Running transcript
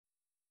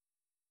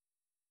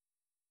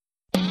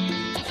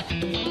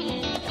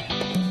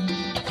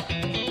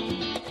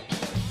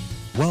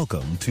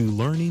Welcome to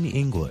Learning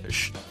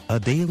English, a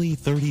daily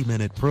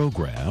 30-minute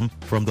program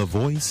from the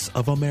Voice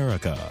of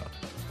America.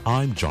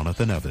 I'm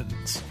Jonathan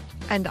Evans.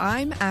 And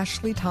I'm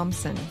Ashley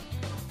Thompson.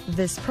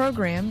 This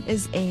program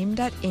is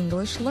aimed at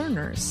English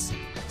learners,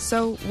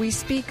 so we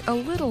speak a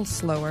little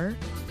slower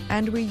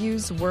and we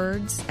use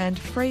words and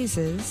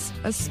phrases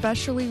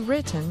especially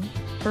written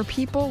for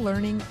people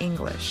learning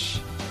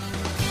English.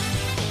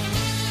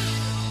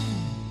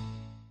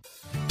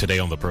 Today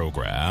on the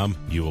program,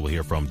 you will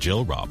hear from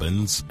Jill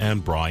Robbins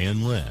and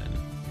Brian Lynn.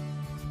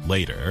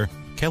 Later,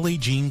 Kelly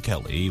Jean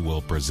Kelly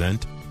will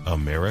present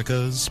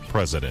America's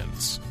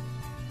Presidents.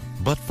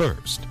 But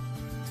first,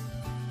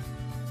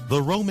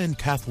 the Roman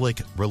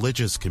Catholic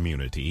religious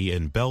community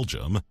in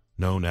Belgium,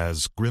 known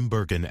as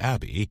Grimbergen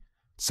Abbey,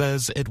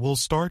 says it will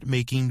start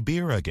making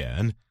beer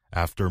again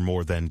after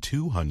more than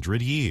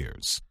 200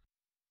 years.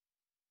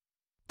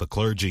 The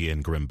clergy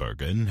in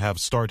Grimbergen have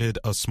started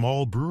a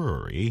small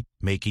brewery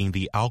making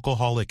the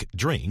alcoholic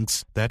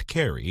drinks that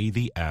carry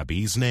the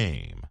Abbey's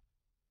name.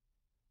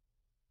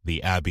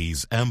 The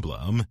Abbey's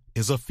emblem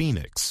is a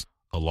phoenix,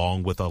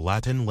 along with a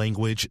Latin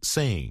language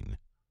saying,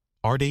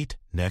 Ardate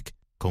nec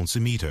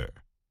consumiter.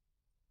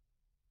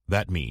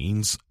 That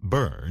means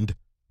burned,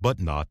 but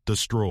not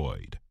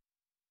destroyed.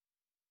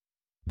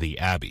 The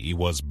abbey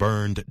was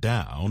burned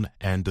down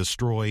and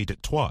destroyed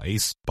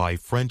twice by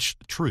French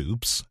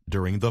troops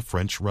during the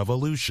French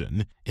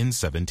Revolution in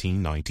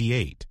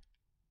 1798.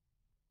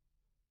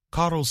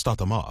 Karol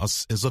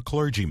Statamas is a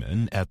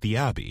clergyman at the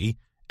abbey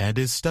and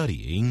is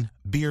studying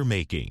beer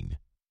making.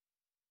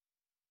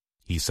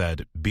 He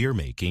said beer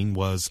making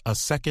was a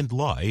second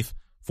life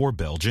for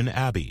Belgian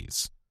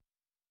abbeys.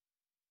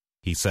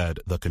 He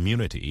said the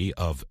community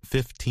of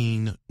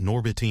 15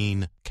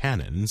 Norbertine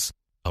canons,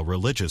 a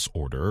religious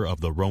order of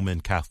the Roman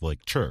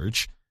Catholic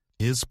Church,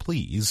 is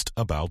pleased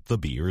about the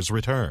beer's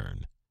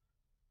return.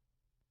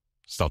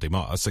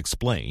 Statimas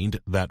explained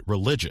that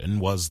religion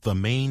was the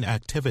main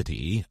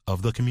activity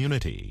of the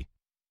community.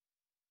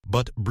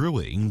 But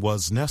brewing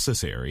was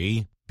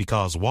necessary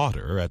because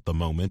water at the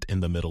moment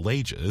in the Middle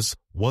Ages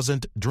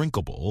wasn't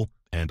drinkable,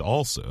 and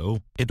also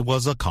it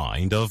was a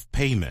kind of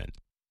payment.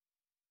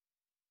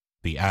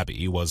 The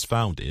abbey was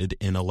founded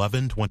in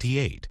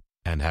 1128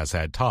 and has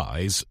had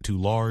ties to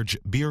large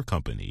beer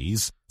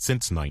companies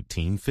since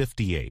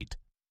 1958.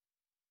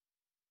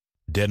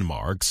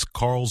 Denmark's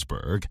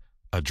Carlsberg,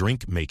 a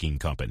drink-making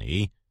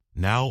company,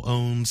 now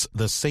owns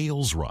the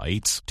sales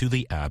rights to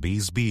the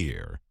Abbey's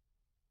beer.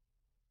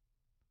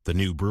 The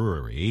new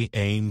brewery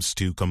aims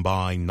to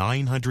combine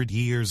 900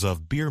 years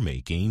of beer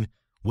making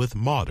with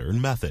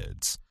modern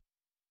methods.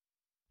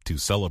 To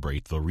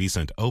celebrate the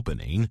recent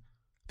opening,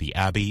 the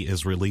Abbey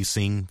is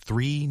releasing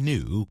 3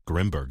 new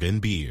Grimbergen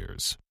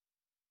beers.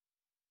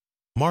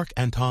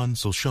 Marc-Anton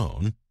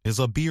Souchon is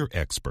a beer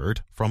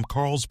expert from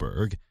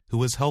Carlsberg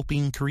who is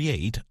helping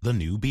create the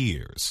new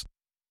beers.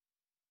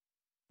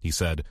 He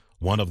said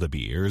one of the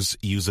beers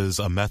uses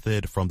a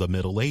method from the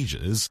Middle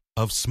Ages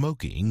of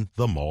smoking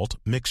the malt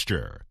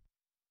mixture.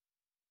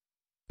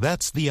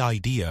 That's the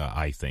idea,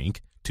 I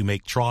think, to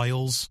make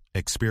trials,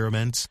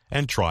 experiments,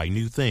 and try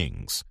new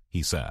things,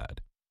 he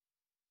said.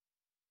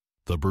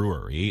 The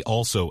brewery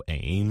also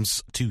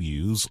aims to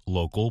use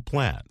local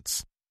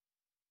plants.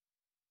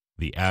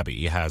 The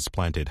Abbey has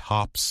planted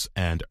hops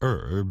and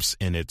herbs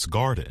in its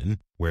garden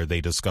where they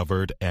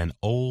discovered an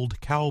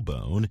old cow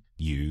bone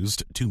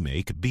used to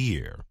make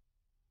beer.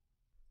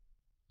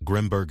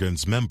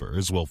 Grimbergen's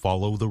members will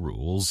follow the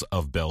rules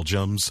of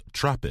Belgium's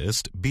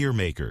Trappist beer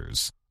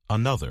makers,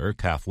 another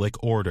Catholic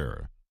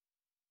order.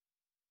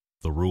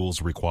 The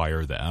rules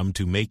require them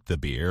to make the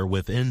beer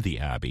within the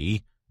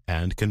Abbey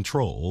and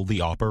control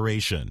the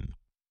operation.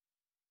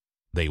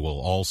 They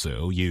will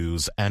also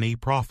use any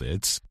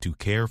profits to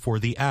care for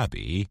the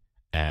Abbey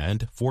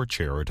and for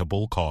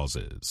charitable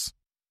causes.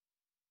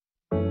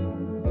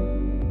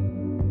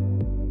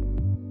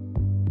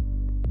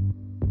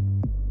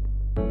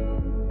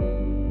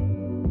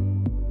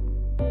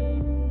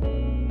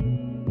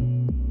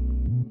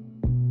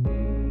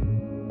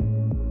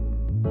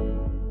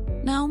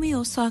 Naomi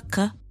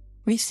Osaka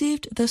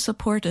received the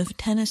support of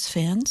tennis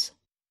fans,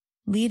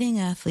 leading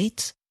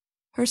athletes,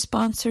 her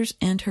sponsors,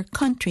 and her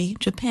country,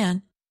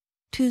 Japan,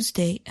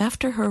 Tuesday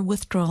after her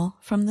withdrawal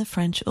from the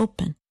French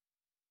Open.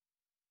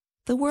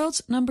 The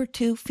world's number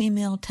 2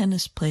 female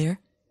tennis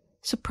player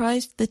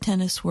surprised the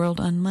tennis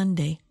world on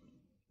Monday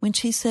when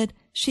she said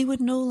she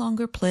would no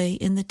longer play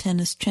in the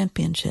tennis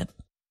championship.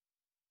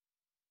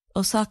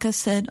 Osaka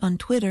said on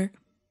Twitter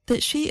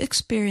that she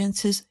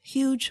experiences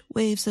huge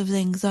waves of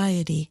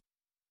anxiety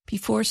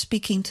before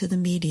speaking to the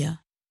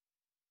media,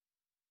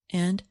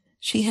 and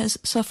she has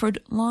suffered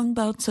long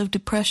bouts of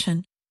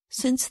depression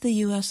since the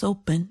U.S.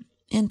 Open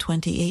in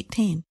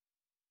 2018.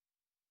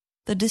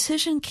 The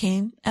decision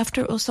came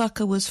after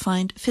Osaka was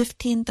fined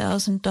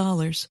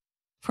 $15,000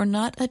 for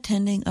not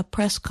attending a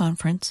press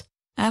conference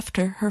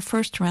after her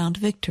first-round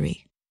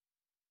victory.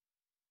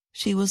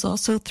 She was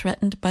also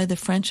threatened by the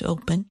French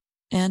Open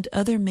and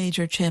other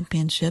major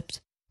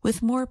championships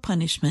with more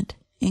punishment,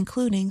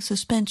 including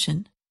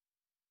suspension.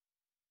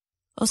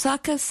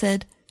 Osaka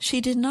said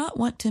she did not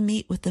want to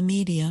meet with the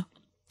media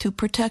to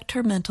protect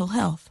her mental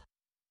health.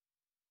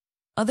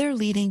 Other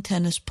leading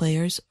tennis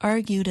players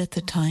argued at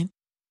the time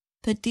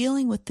that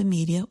dealing with the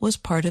media was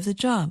part of the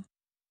job.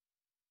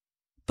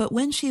 But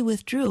when she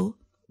withdrew,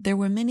 there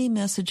were many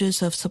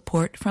messages of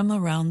support from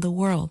around the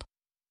world.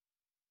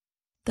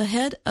 The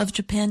head of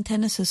Japan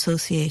Tennis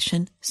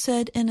Association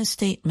said in a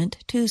statement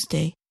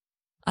Tuesday,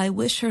 "I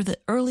wish her the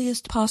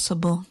earliest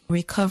possible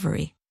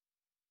recovery."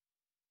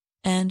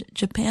 And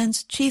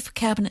Japan's Chief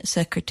Cabinet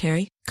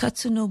Secretary,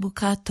 Katsunobu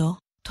Kato,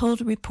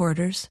 told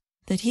reporters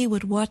that he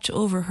would watch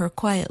over her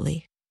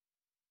quietly.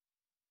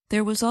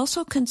 There was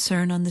also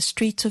concern on the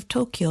streets of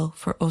Tokyo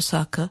for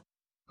Osaka,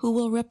 who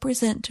will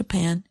represent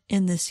Japan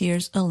in this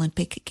year's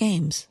Olympic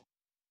Games.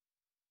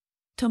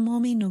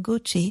 Tomomi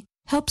Noguchi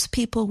helps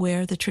people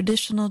wear the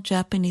traditional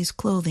Japanese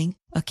clothing,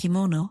 a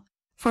kimono,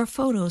 for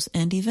photos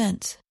and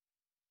events.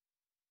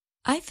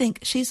 "I think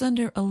she's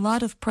under a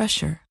lot of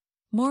pressure,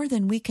 more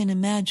than we can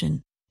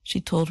imagine,"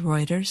 she told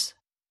Reuters.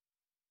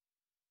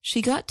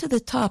 "She got to the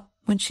top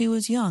when she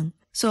was young,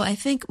 so I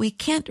think we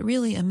can't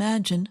really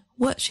imagine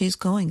what she's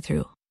going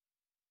through."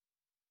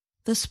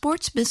 The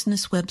sports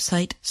business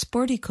website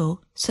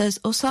Sportico says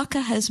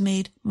Osaka has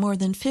made more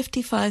than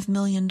 $55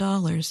 million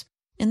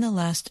in the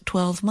last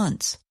 12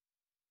 months,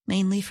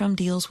 mainly from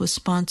deals with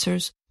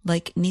sponsors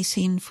like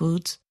Nissin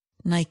Foods,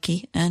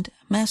 Nike, and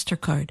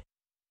MasterCard.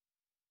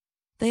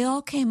 They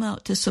all came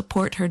out to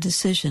support her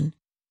decision.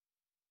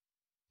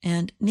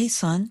 And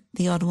Nissan,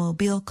 the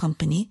automobile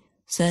company,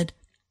 said,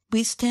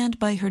 "We stand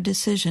by her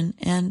decision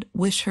and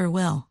wish her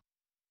well."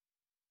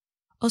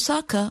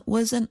 Osaka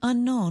was an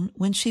unknown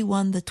when she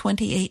won the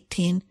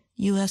 2018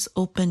 U.S.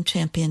 Open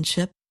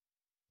Championship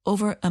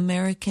over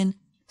American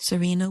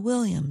Serena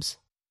Williams.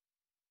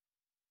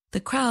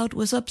 The crowd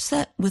was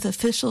upset with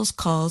officials'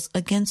 calls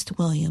against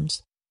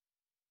Williams,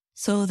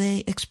 so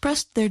they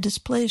expressed their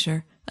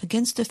displeasure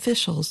against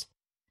officials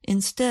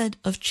instead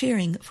of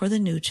cheering for the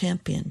new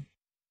champion.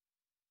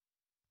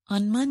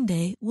 On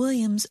Monday,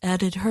 Williams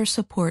added her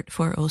support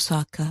for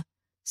Osaka,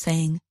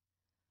 saying,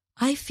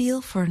 "I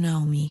feel for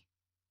Naomi.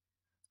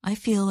 I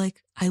feel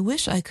like I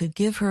wish I could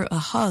give her a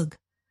hug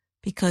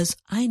because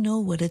I know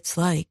what it's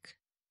like.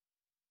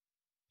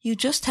 You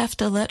just have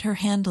to let her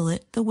handle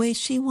it the way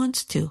she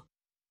wants to,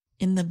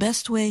 in the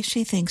best way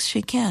she thinks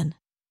she can."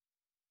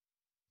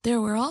 There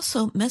were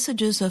also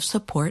messages of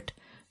support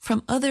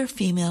from other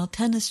female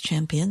tennis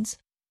champions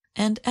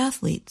and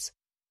athletes,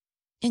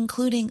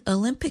 including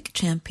Olympic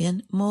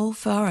champion Mo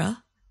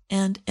Farah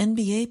and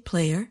NBA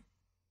player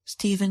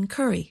Stephen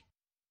Curry.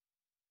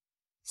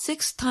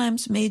 6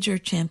 times major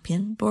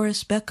champion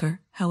Boris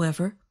Becker,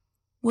 however,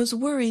 was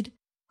worried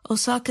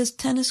Osaka's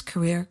tennis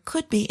career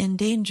could be in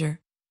danger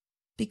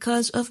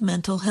because of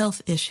mental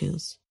health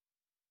issues.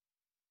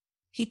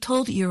 He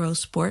told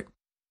Eurosport,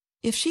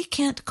 "If she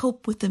can't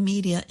cope with the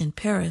media in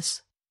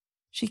Paris,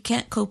 she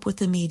can't cope with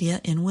the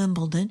media in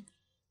Wimbledon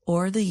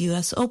or the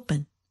U.S.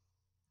 Open.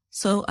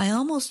 So I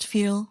almost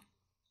feel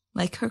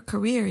like her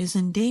career is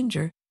in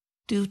danger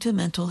due to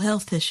mental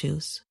health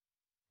issues."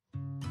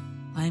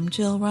 I'm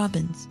Jill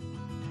Robbins.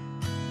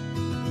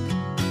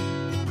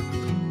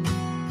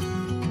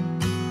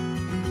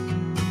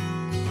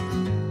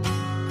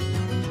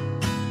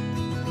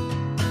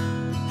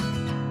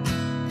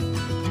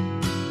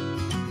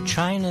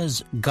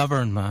 China's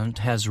government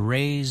has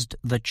raised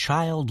the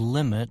child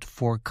limit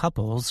for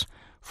couples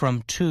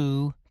from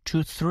 2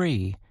 to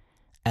 3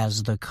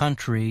 as the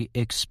country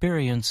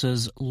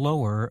experiences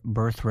lower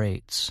birth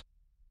rates.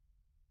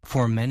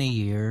 For many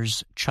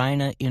years,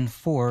 China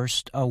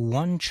enforced a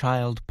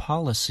one-child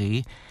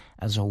policy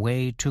as a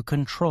way to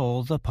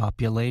control the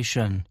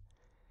population.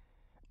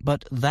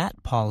 But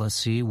that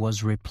policy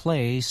was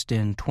replaced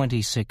in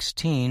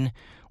 2016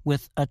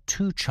 with a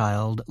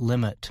 2-child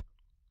limit.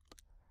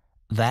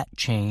 That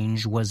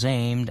change was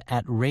aimed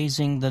at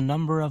raising the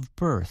number of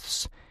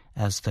births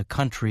as the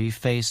country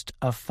faced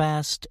a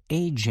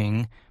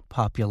fast-aging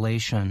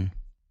population.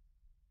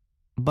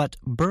 But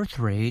birth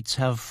rates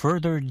have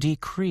further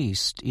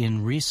decreased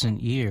in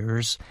recent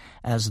years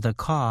as the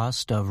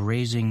cost of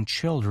raising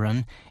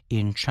children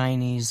in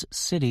Chinese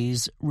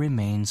cities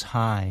remains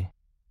high.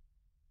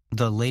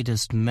 The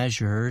latest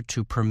measure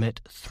to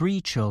permit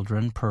 3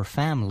 children per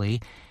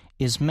family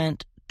is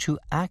meant to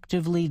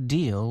actively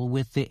deal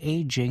with the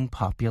aging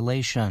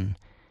population,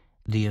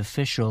 the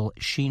official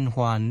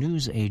Xinhua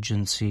news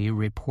agency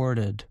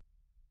reported.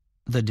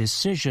 The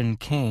decision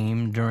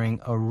came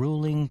during a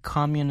ruling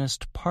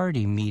Communist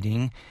Party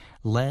meeting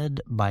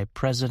led by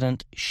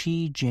President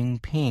Xi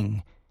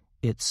Jinping,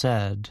 it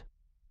said.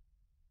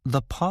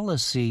 The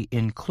policy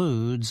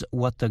includes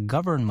what the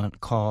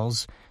government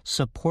calls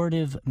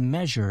supportive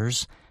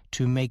measures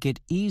to make it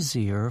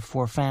easier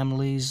for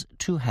families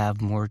to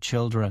have more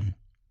children.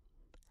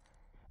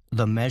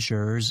 The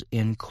measures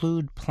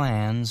include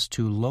plans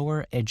to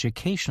lower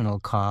educational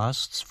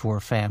costs for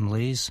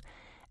families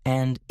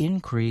and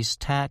increase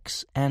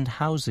tax and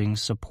housing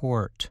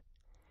support.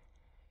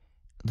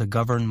 The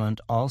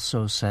government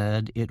also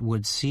said it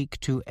would seek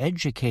to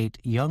educate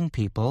young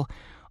people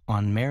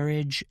on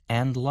marriage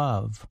and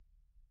love.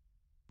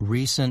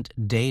 Recent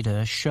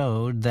data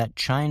showed that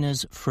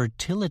China's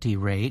fertility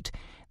rate,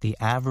 the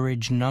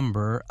average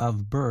number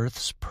of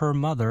births per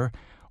mother,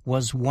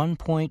 was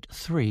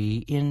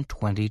 1.3 in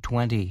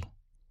 2020.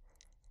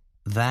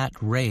 That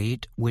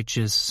rate, which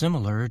is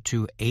similar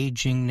to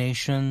aging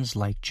nations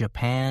like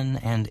Japan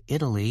and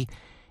Italy,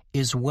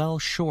 is well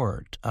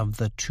short of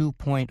the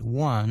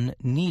 2.1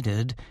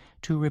 needed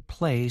to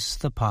replace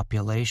the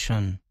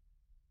population.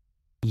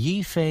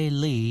 Yifei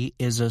Li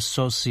is a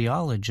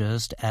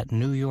sociologist at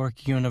New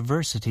York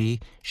University,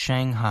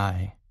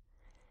 Shanghai.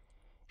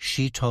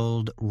 She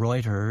told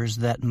Reuters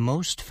that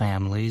most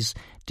families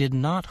did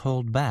not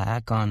hold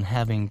back on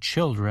having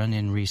children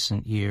in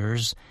recent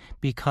years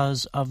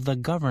because of the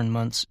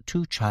government's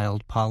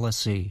two-child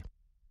policy.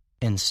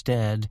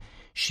 Instead,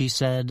 she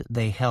said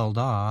they held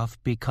off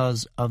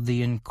because of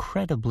the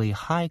incredibly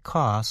high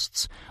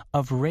costs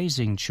of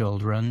raising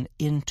children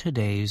in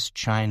today's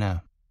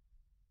China.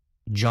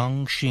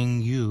 Zhang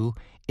Xingyu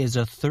is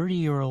a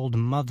 30-year-old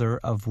mother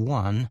of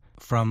one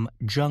from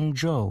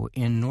Zhengzhou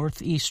in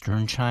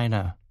northeastern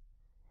China.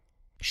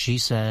 She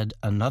said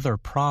another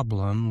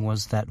problem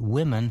was that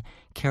women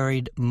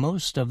carried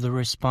most of the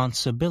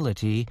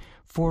responsibility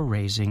for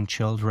raising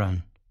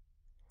children.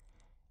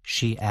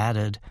 She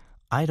added,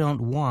 "I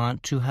don't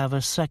want to have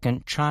a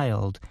second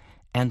child,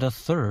 and a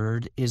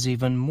third is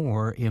even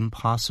more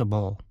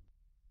impossible."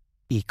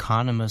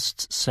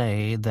 Economists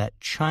say that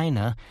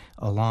China,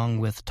 along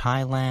with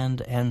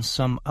Thailand and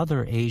some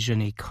other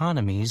Asian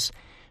economies,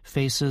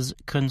 faces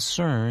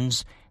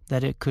concerns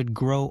that it could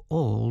grow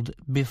old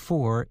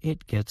before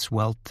it gets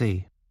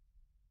wealthy.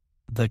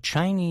 The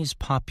Chinese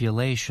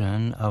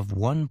population of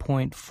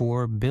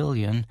 1.4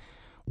 billion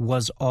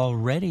was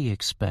already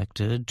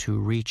expected to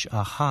reach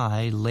a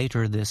high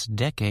later this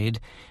decade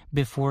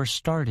before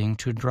starting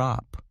to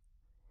drop.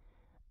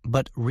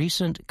 But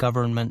recent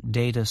government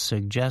data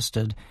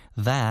suggested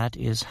that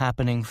is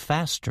happening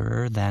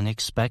faster than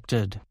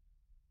expected.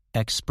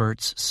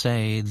 Experts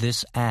say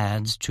this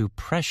adds to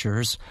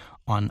pressures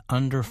on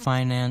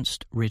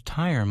underfinanced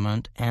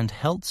retirement and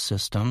health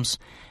systems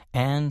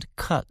and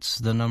cuts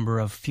the number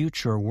of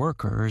future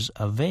workers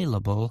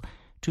available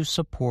to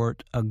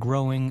support a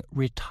growing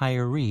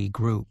retiree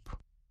group.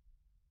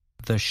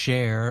 The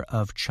share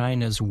of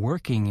China's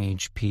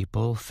working-age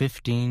people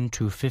 15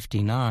 to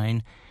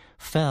 59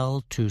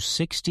 fell to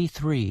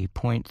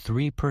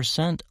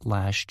 63.3%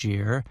 last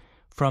year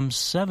from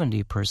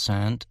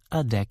 70%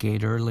 a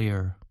decade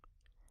earlier.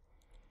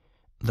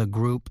 The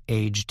group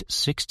aged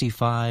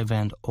 65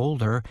 and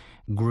older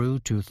grew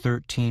to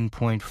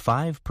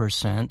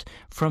 13.5%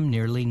 from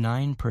nearly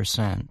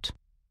 9%.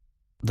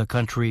 The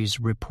country's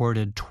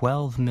reported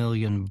 12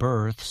 million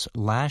births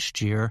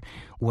last year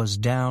was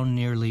down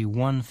nearly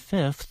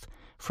 1/5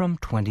 from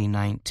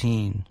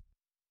 2019.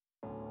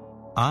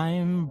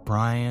 I'm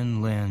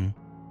Brian Lynn.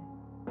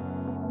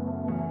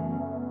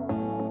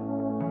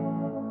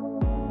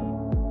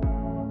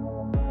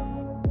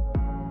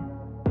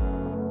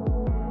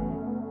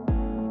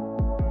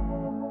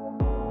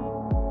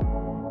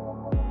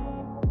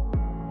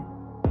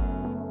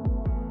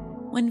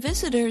 When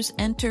visitors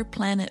enter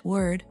Planet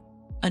Word,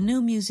 a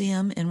new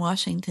museum in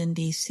Washington,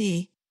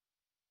 D.C.,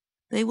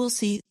 they will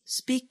see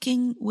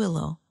Speaking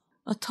Willow,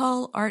 a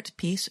tall art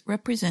piece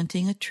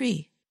representing a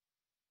tree.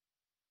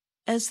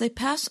 As they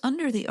pass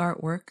under the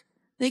artwork,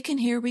 they can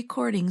hear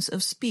recordings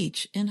of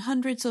speech in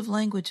hundreds of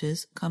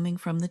languages coming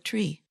from the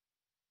tree.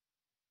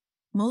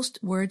 Most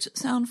words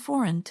sound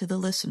foreign to the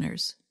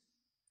listeners.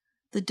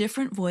 The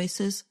different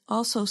voices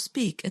also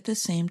speak at the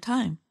same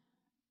time.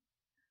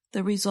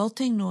 The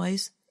resulting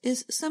noise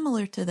is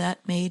similar to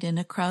that made in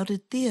a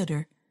crowded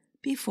theater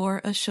before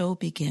a show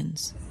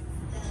begins.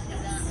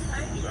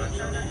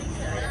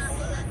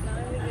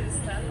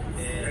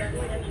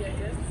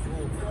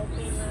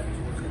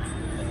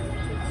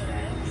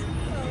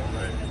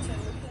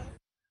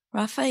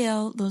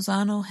 Raphael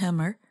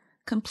Lozano-Hemmer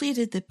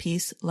completed the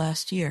piece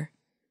last year.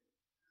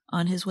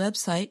 On his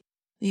website,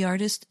 the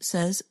artist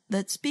says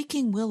that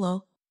Speaking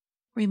Willow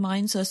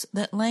reminds us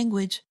that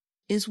language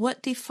is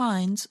what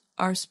defines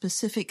our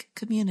specific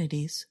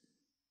communities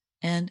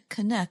and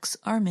connects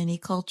our many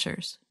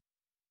cultures.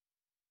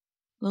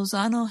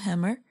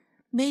 Lozano-Hemmer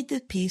made the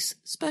piece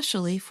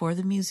specially for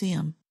the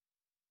museum.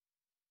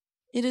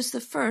 It is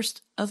the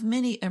first of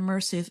many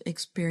immersive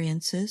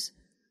experiences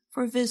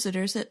for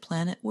visitors at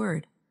Planet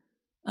Word,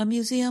 a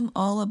museum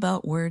all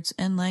about words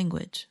and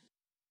language.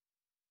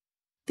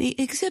 The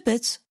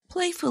exhibits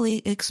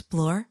playfully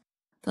explore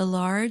the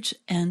large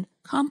and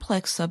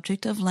complex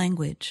subject of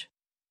language.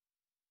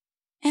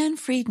 Anne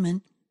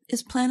Friedman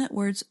is Planet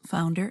Word's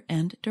founder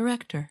and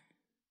director.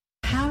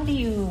 How do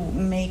you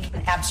make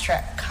an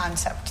abstract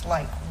concept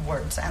like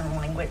words and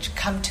language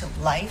come to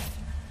life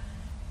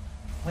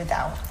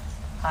without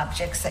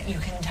objects that you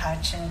can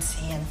touch and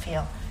see and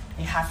feel?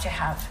 You have to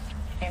have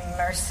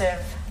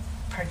immersive,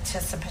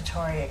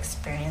 participatory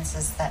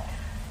experiences that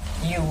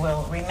you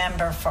will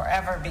remember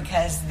forever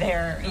because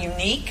they're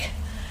unique,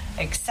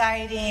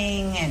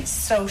 exciting, and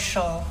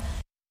social.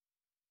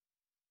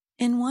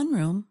 In one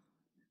room,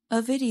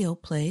 a video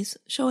plays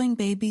showing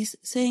babies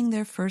saying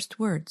their first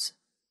words.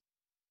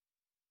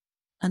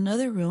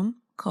 Another room,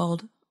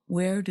 called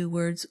Where Do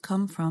Words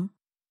Come From?,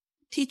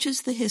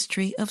 teaches the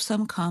history of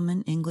some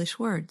common English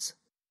words.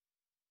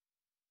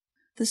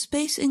 The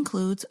space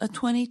includes a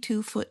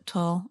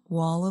 22-foot-tall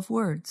wall of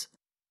words,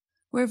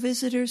 where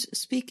visitors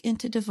speak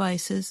into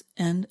devices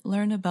and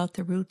learn about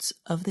the roots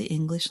of the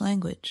English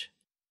language.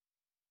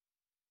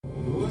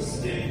 You're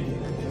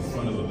standing in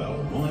front of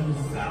about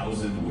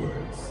 1,000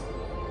 words.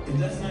 And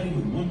that's not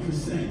even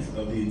 1%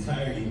 of the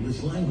entire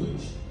English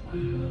language.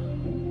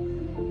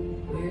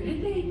 Where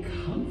did they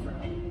come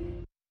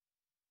from?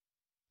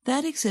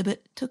 That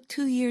exhibit took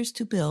 2 years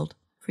to build,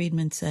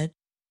 Friedman said,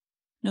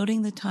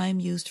 noting the time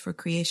used for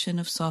creation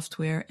of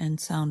software and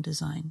sound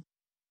design.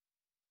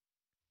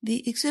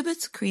 The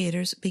exhibit's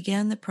creators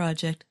began the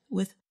project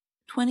with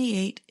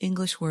 28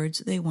 English words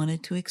they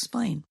wanted to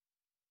explain.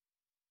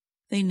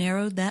 They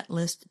narrowed that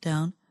list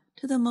down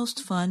to the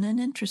most fun and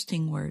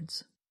interesting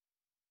words.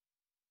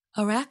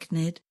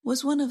 Arachnid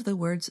was one of the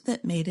words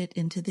that made it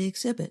into the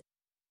exhibit.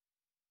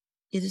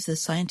 It is the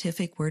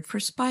scientific word for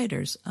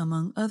spiders,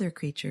 among other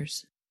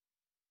creatures.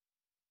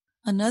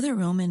 Another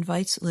room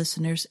invites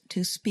listeners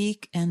to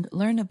speak and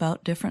learn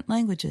about different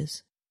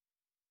languages.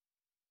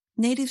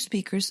 Native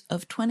speakers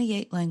of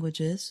 28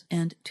 languages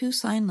and 2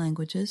 sign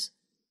languages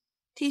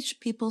teach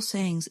people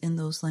sayings in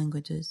those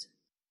languages.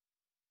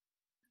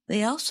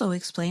 They also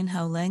explain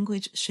how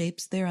language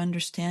shapes their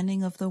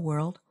understanding of the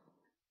world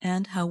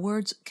and how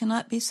words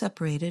cannot be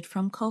separated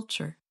from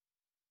culture.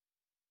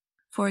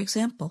 For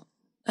example,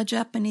 a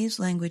Japanese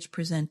language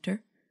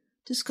presenter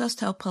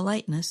discussed how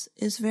politeness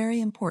is very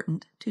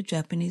important to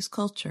Japanese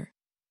culture.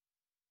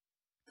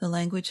 The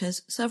language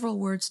has several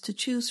words to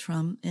choose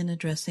from in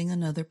addressing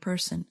another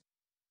person.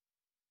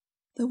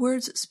 The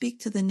words speak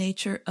to the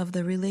nature of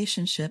the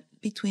relationship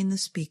between the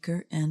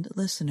speaker and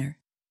listener.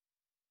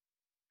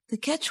 The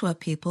Quechua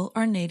people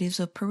are natives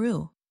of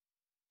Peru.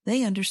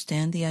 They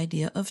understand the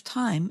idea of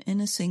time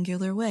in a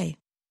singular way.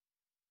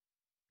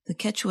 The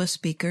Quechua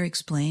speaker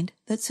explained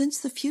that since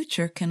the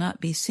future cannot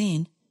be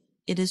seen,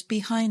 it is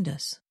behind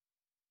us.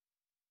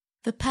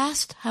 The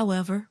past,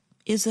 however,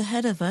 is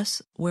ahead of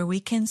us where we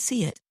can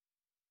see it.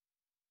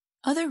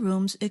 Other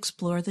rooms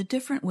explore the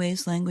different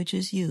ways language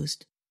is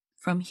used,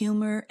 from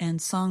humor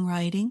and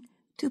songwriting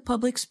to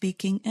public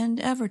speaking and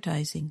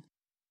advertising.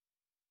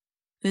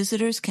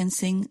 Visitors can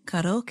sing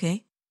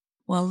karaoke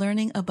while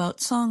learning about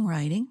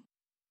songwriting,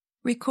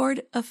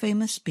 record a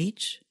famous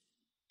speech,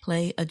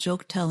 play a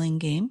joke-telling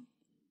game,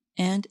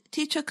 and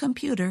teach a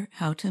computer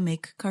how to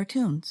make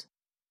cartoons.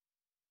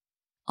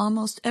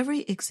 Almost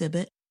every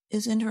exhibit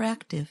is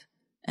interactive,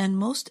 and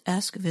most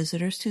ask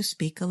visitors to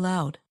speak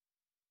aloud.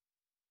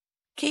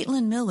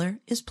 Caitlin Miller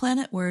is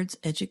Planet Word's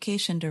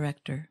education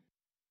director.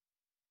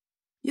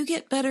 You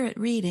get better at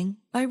reading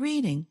by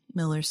reading,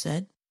 Miller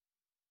said.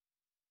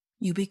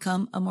 You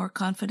become a more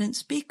confident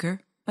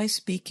speaker by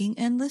speaking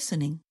and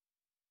listening.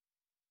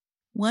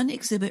 One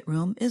exhibit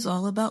room is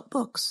all about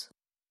books.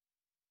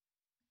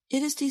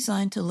 It is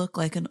designed to look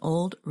like an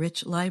old,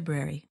 rich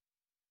library.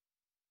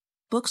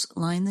 Books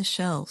line the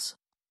shelves.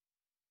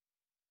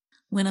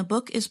 When a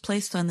book is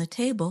placed on the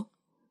table,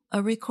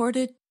 a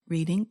recorded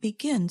reading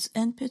begins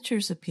and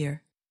pictures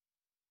appear.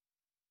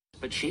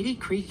 But Shady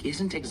Creek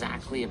isn't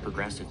exactly a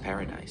progressive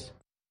paradise.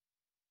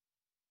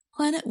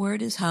 Planet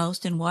Word is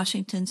housed in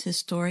Washington's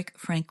historic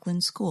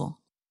Franklin School.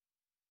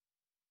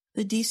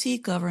 The D.C.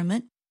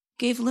 government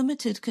gave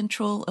limited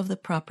control of the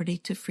property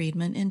to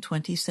Friedman in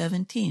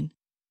 2017.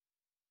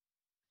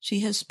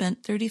 She has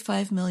spent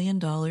 $35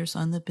 million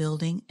on the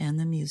building and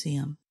the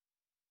museum.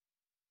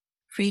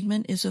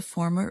 Friedman is a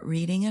former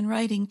reading and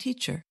writing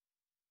teacher.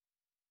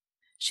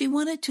 She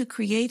wanted to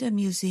create a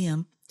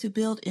museum to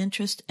build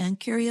interest and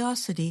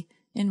curiosity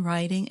in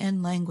writing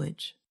and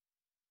language.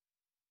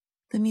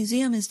 The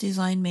museum is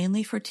designed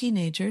mainly for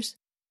teenagers,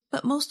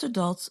 but most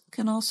adults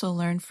can also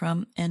learn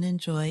from and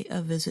enjoy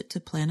a visit to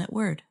Planet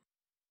Word.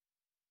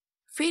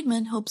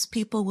 Friedman hopes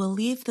people will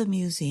leave the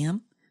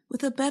museum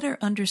with a better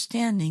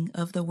understanding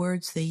of the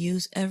words they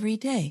use every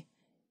day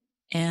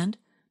and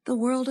the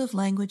world of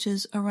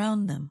languages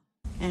around them.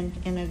 And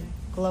in a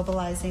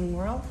globalizing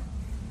world,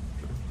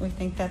 we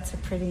think that's a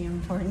pretty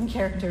important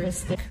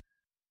characteristic.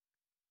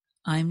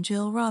 I'm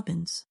Jill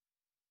Robbins.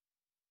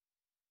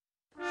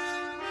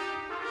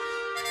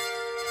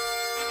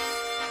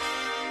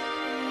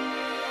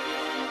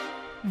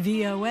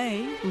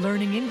 VOA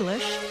Learning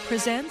English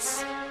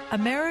presents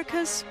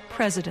America's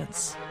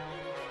Presidents.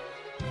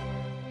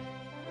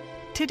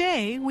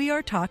 Today we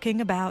are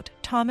talking about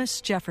Thomas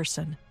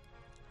Jefferson.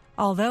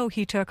 Although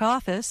he took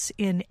office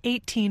in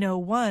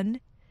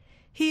 1801,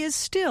 he is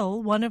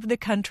still one of the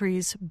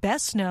country's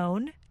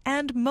best-known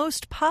and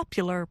most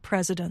popular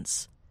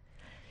presidents.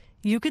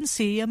 You can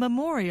see a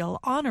memorial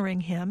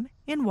honoring him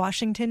in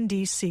Washington,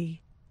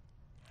 D.C.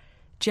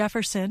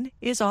 Jefferson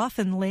is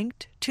often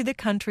linked to the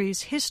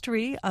country's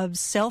history of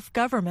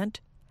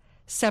self-government,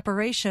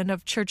 separation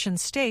of church and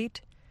state,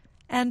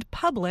 and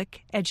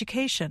public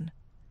education.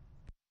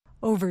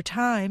 Over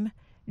time,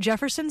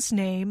 Jefferson's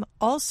name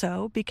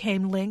also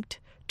became linked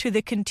to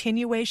the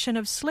continuation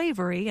of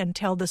slavery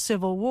until the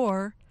Civil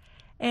War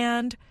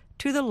and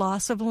to the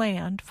loss of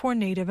land for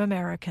Native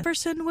Americans.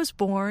 Jefferson was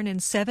born in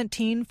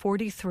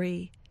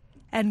 1743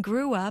 and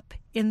grew up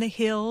in the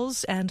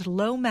hills and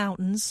low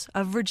mountains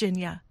of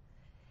Virginia.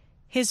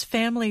 His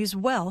family's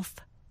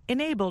wealth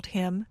enabled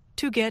him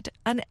to get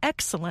an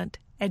excellent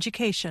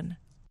education.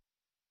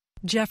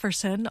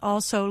 Jefferson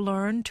also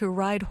learned to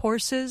ride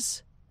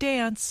horses,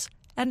 dance,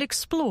 and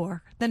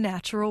explore the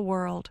natural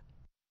world.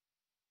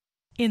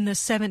 In the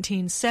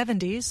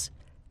 1770s,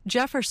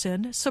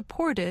 Jefferson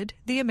supported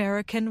the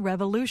American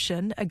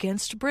Revolution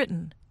against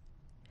Britain.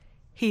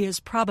 He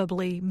is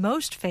probably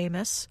most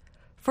famous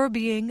for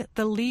being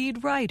the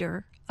lead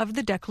writer of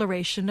the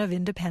Declaration of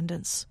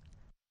Independence.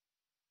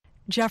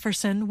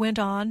 Jefferson went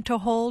on to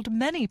hold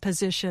many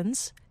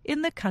positions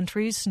in the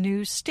country's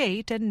new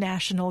state and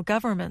national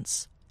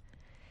governments.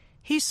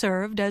 He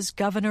served as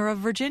governor of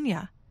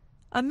Virginia,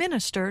 a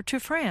minister to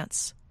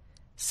France,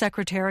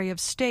 Secretary of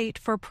State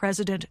for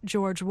President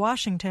George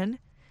Washington,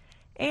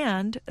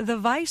 and the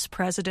vice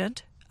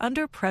president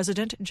under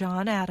President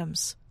John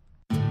Adams.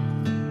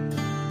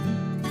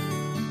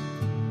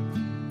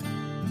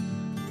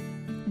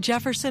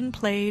 Jefferson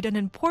played an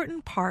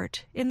important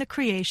part in the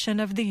creation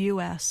of the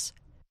U.S.,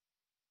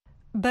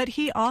 but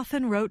he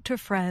often wrote to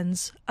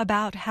friends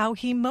about how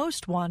he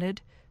most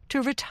wanted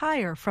to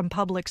retire from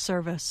public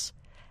service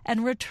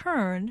and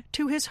return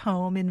to his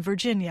home in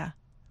Virginia.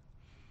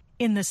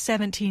 In the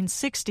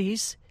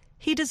 1760s,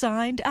 he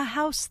designed a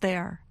house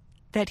there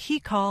that he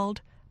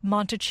called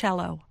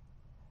Monticello.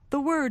 The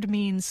word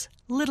means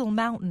little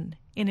mountain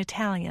in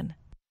Italian.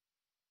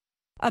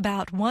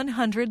 About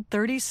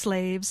 130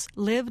 slaves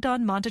lived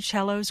on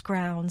Monticello's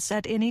grounds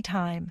at any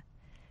time.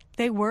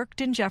 They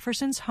worked in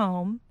Jefferson's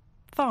home,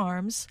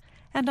 farms,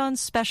 and on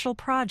special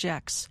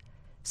projects,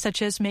 such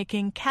as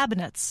making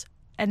cabinets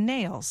and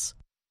nails.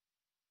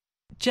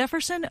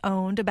 Jefferson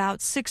owned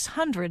about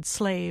 600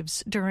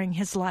 slaves during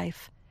his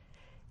life,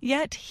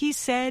 yet he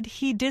said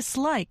he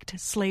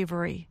disliked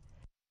slavery.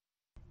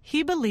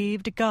 He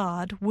believed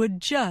God would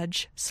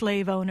judge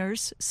slave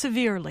owners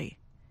severely.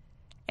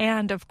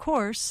 And, of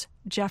course,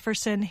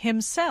 Jefferson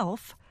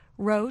himself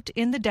wrote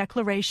in the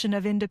Declaration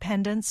of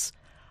Independence,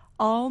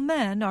 "All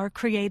men are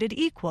created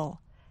equal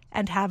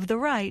and have the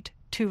right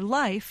to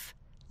life,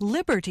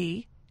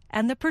 liberty,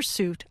 and the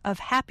pursuit of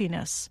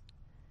happiness."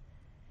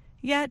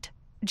 Yet,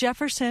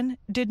 Jefferson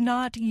did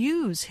not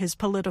use his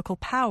political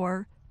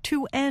power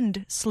to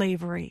end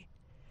slavery.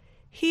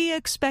 He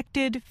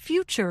expected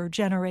future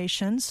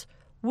generations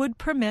would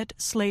permit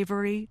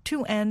slavery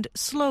to end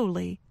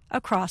slowly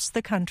across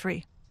the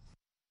country.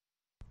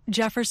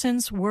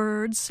 Jefferson's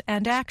words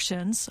and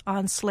actions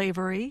on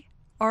slavery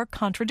are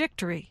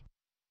contradictory.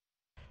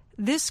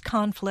 This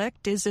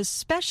conflict is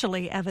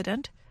especially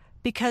evident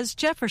because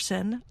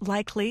Jefferson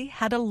likely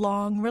had a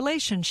long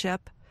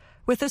relationship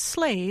with a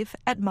slave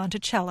at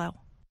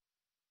Monticello.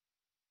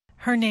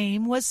 Her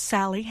name was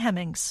Sally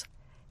Hemings.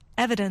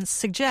 Evidence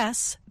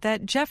suggests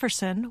that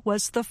Jefferson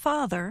was the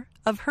father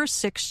of her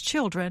 6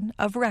 children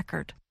of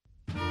record.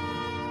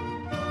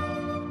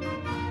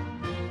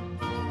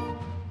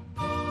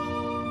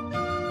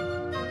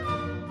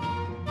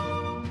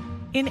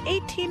 In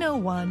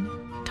 1801,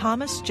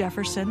 Thomas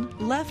Jefferson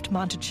left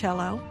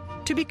Monticello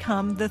to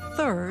become the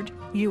 3rd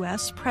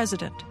U.S.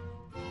 president.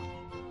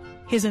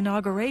 His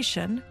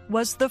inauguration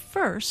was the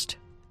first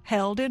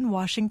held in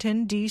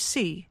Washington,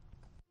 D.C.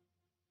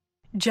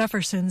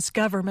 Jefferson's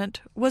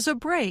government was a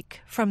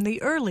break from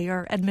the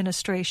earlier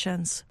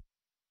administrations.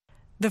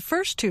 The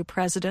first 2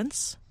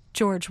 presidents,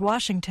 George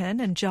Washington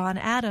and John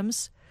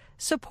Adams,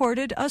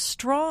 supported a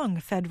strong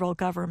federal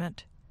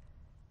government.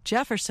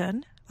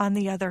 Jefferson, on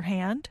the other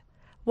hand,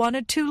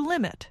 wanted to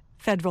limit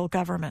federal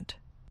government.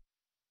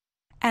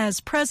 As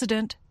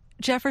president,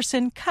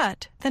 Jefferson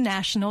cut the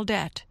national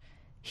debt.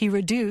 He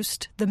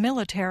reduced the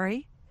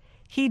military.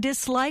 He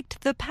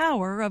disliked the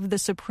power of the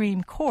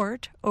Supreme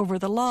Court over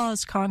the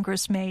laws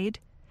Congress made,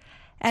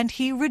 and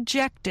he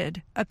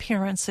rejected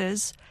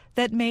appearances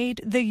that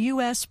made the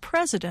U.S.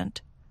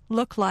 president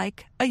look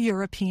like a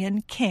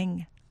European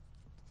king.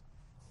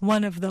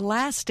 One of the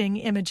lasting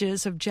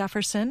images of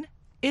Jefferson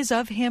is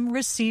of him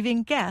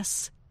receiving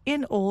guests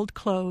in old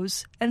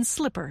clothes and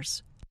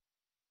slippers.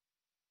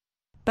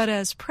 But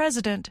as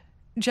president,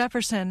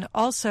 Jefferson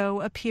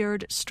also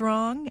appeared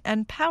strong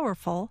and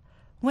powerful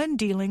when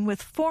dealing with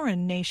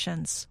foreign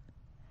nations.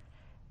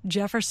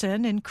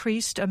 Jefferson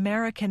increased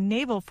American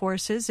naval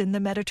forces in the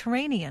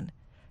Mediterranean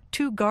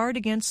to guard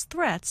against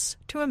threats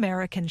to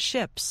American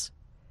ships.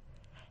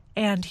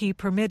 And he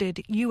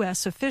permitted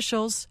U.S.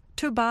 officials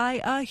to buy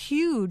a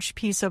huge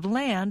piece of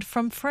land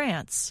from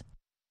France,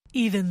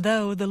 even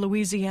though the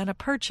Louisiana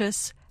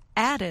Purchase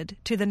added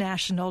to the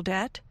national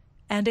debt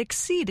and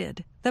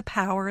exceeded the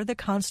power the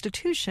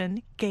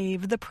Constitution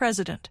gave the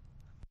president.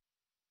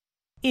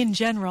 In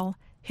general,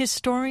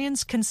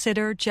 historians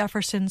consider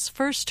Jefferson's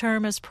first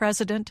term as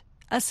president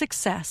a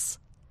success.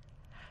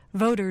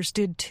 Voters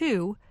did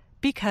too,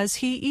 because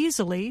he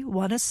easily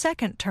won a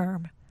second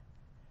term.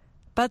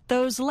 But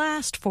those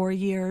last 4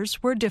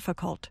 years were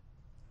difficult.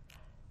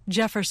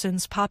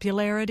 Jefferson's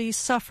popularity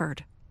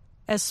suffered,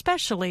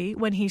 especially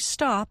when he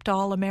stopped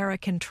all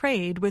American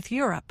trade with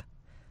Europe.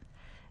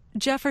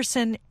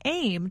 Jefferson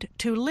aimed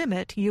to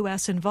limit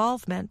U.S.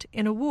 involvement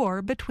in a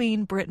war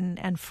between Britain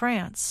and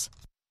France.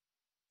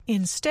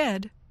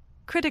 Instead,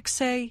 critics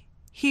say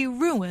he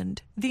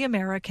ruined the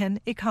American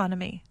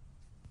economy.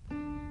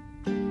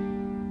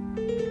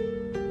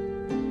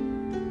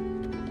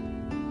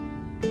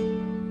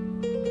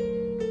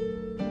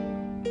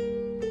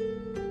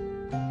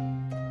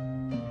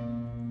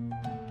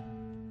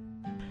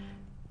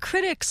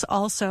 Critics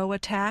also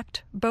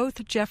attacked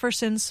both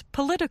Jefferson's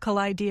political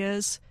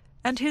ideas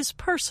and his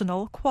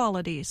personal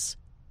qualities.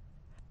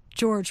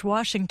 George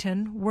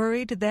Washington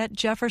worried that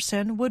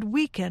Jefferson would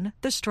weaken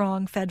the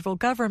strong federal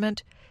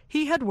government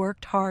he had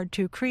worked hard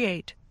to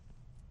create.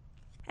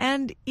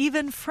 And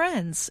even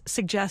friends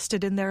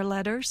suggested in their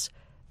letters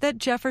that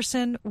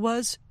Jefferson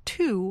was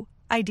too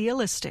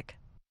idealistic.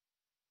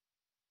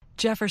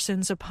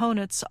 Jefferson's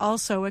opponents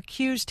also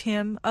accused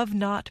him of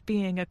not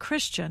being a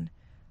Christian,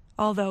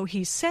 although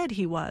he said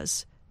he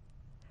was.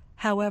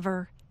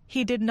 However,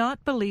 he did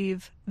not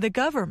believe the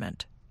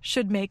government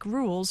should make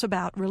rules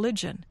about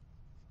religion.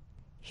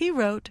 He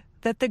wrote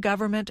that the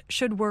government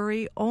should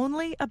worry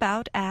only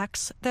about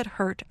acts that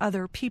hurt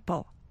other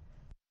people.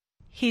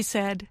 He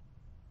said,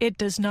 "It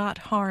does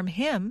not harm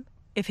him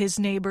if his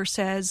neighbor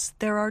says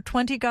there are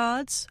 20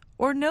 gods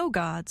or no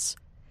gods.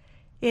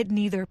 It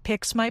neither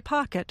picks my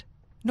pocket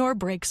nor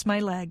breaks my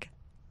leg."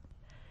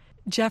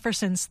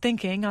 Jefferson's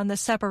thinking on the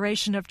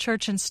separation of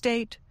church and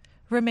state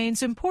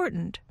remains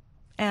important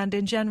and,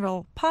 in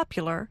general,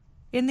 popular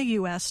in the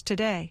U.S.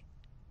 today.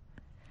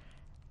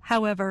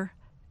 However,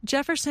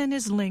 Jefferson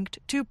is linked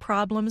to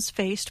problems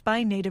faced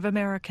by Native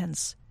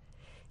Americans.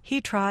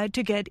 He tried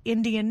to get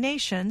Indian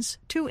nations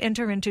to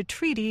enter into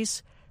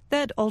treaties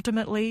that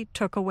ultimately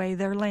took away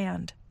their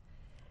land.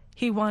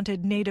 He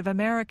wanted Native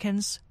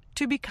Americans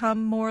to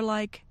become more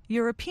like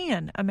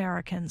European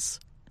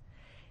Americans.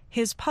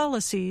 His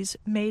policies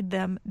made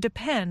them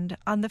depend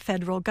on the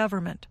federal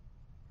government.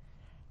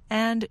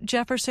 And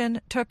Jefferson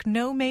took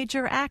no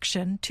major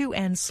action to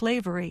end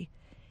slavery,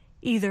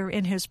 either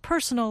in his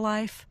personal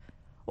life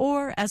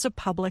or as a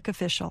public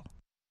official.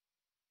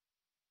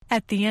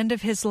 At the end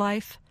of his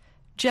life,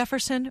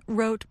 Jefferson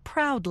wrote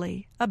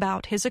proudly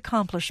about his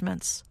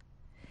accomplishments.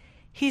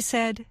 He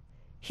said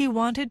he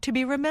wanted to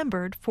be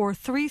remembered for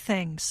 3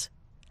 things: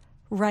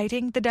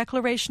 writing the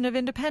Declaration of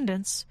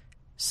Independence,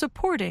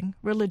 supporting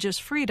religious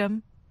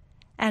freedom,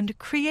 and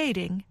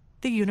creating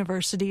the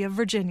University of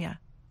Virginia.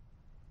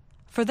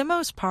 For the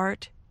most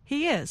part,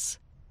 he is.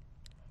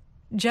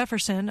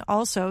 Jefferson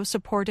also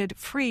supported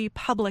free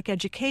public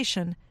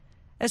education,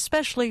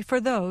 especially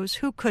for those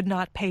who could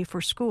not pay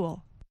for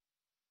school.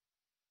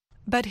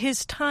 But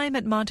his time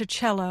at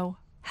Monticello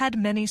had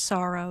many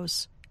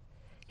sorrows.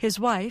 His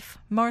wife,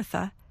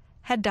 Martha,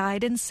 had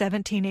died in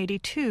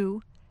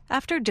 1782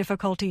 after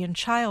difficulty in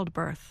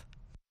childbirth.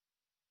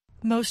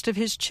 Most of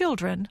his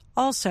children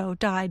also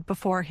died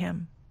before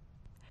him.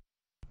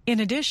 In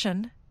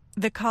addition,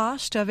 the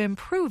cost of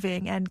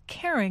improving and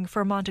caring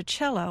for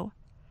Monticello,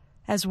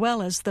 as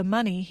well as the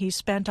money he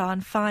spent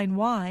on fine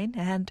wine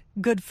and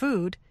good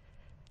food,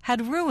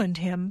 had ruined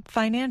him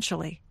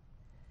financially.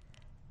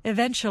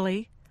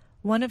 Eventually,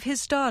 one of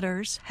his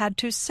daughters had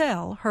to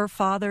sell her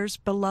father's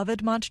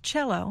beloved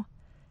Monticello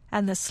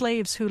and the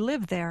slaves who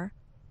lived there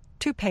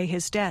to pay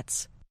his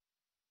debts.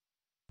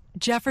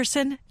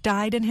 Jefferson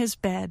died in his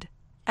bed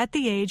at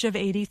the age of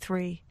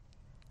 83.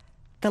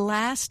 The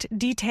last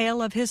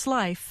detail of his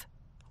life,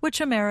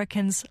 which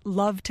Americans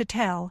love to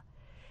tell,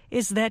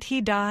 is that he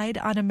died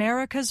on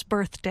America's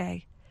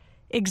birthday,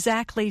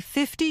 exactly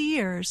 50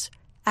 years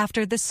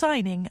after the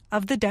signing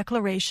of the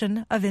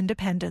Declaration of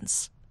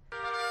Independence.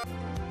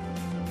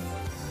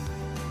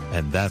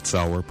 And that's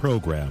our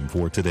program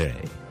for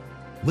today.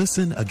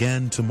 Listen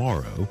again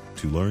tomorrow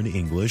to learn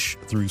English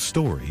through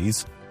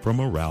stories from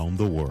around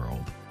the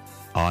world.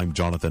 I'm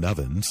Jonathan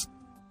Evans.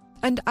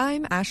 And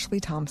I'm Ashley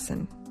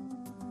Thompson.